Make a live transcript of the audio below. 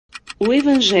O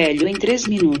Evangelho em 3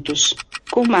 minutos,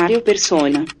 com Mário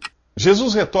Persona.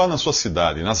 Jesus retorna à sua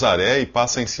cidade, Nazaré, e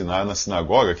passa a ensinar na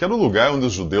sinagoga, que era o lugar onde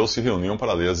os judeus se reuniam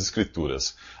para ler as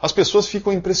Escrituras. As pessoas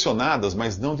ficam impressionadas,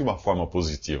 mas não de uma forma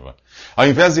positiva. Ao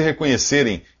invés de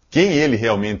reconhecerem quem ele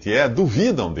realmente é,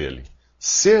 duvidam dele.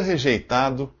 Ser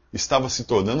rejeitado estava se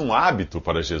tornando um hábito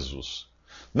para Jesus.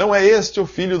 Não é este o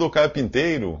filho do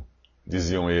carpinteiro?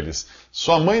 Diziam eles.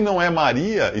 Sua mãe não é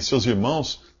Maria e seus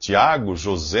irmãos Tiago,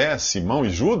 José, Simão e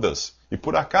Judas? E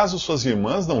por acaso suas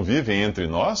irmãs não vivem entre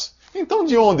nós? Então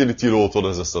de onde ele tirou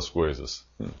todas estas coisas?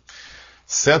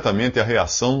 Certamente a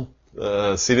reação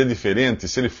seria diferente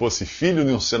se ele fosse filho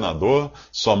de um senador,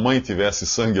 sua mãe tivesse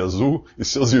sangue azul e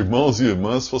seus irmãos e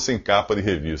irmãs fossem capa de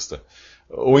revista.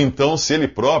 Ou então se ele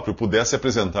próprio pudesse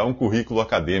apresentar um currículo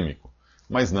acadêmico.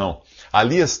 Mas não,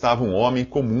 ali estava um homem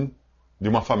comum, de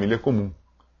uma família comum.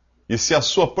 E se a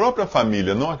sua própria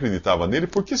família não acreditava nele,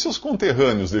 por que seus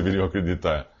conterrâneos deveriam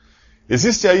acreditar?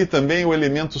 Existe aí também o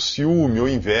elemento ciúme ou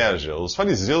inveja. Os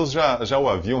fariseus já o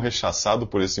haviam rechaçado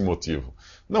por esse motivo.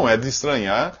 Não é de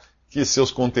estranhar que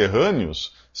seus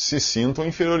conterrâneos se sintam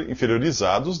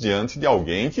inferiorizados diante de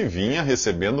alguém que vinha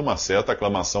recebendo uma certa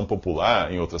aclamação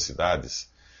popular em outras cidades.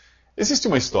 Existe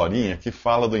uma historinha que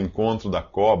fala do encontro da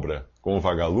cobra com o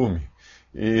vagalume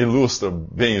e ilustra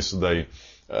bem isso daí.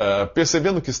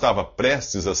 Percebendo que estava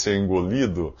prestes a ser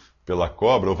engolido pela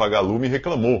cobra, o vagalume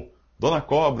reclamou. Dona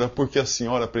Cobra, por que a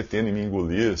senhora pretende me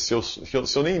engolir? Se eu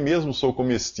nem mesmo sou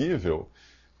comestível?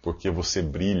 Porque você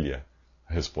brilha,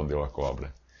 respondeu a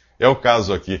cobra. É o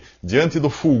caso aqui. Diante do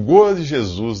fulgor de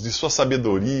Jesus, de sua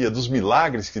sabedoria, dos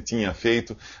milagres que tinha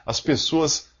feito, as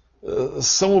pessoas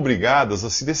são obrigadas a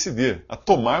se decidir, a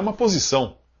tomar uma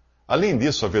posição. Além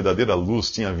disso, a verdadeira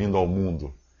luz tinha vindo ao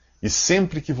mundo. E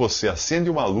sempre que você acende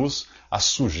uma luz, a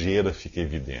sujeira fica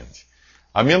evidente.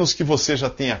 A menos que você já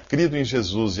tenha crido em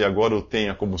Jesus e agora o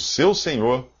tenha como seu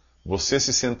Senhor, você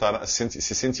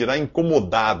se sentirá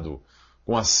incomodado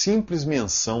com a simples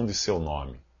menção de seu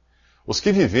nome. Os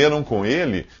que viveram com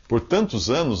ele por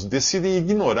tantos anos decidem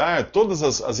ignorar todas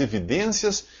as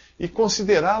evidências e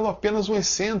considerá-lo apenas um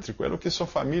excêntrico. Era o que sua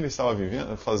família estava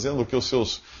fazendo, o que os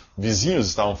seus vizinhos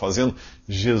estavam fazendo.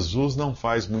 Jesus não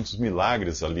faz muitos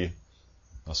milagres ali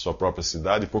na sua própria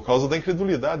cidade por causa da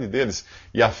incredulidade deles,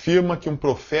 e afirma que um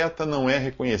profeta não é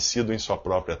reconhecido em sua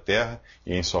própria terra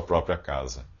e em sua própria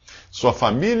casa. Sua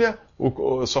família o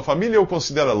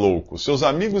considera louco, seus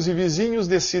amigos e vizinhos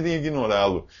decidem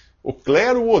ignorá-lo, o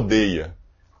clero o odeia.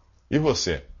 E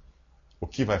você? O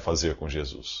que vai fazer com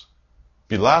Jesus?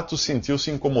 Pilatos sentiu-se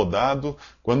incomodado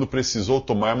quando precisou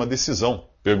tomar uma decisão.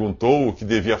 Perguntou o que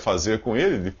devia fazer com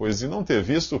ele, depois de não ter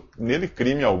visto nele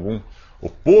crime algum. O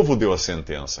povo deu a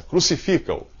sentença.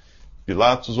 Crucifica-o.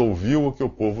 Pilatos ouviu o que o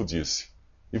povo disse.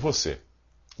 E você?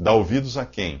 Dá ouvidos a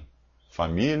quem?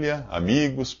 Família,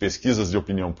 amigos, pesquisas de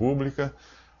opinião pública?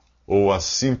 Ou a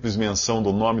simples menção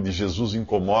do nome de Jesus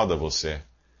incomoda você?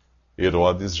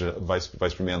 Herodes vai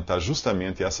experimentar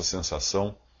justamente essa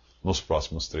sensação nos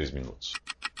próximos 3 minutos.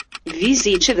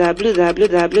 Visite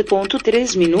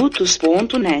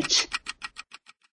www.3minutos.net.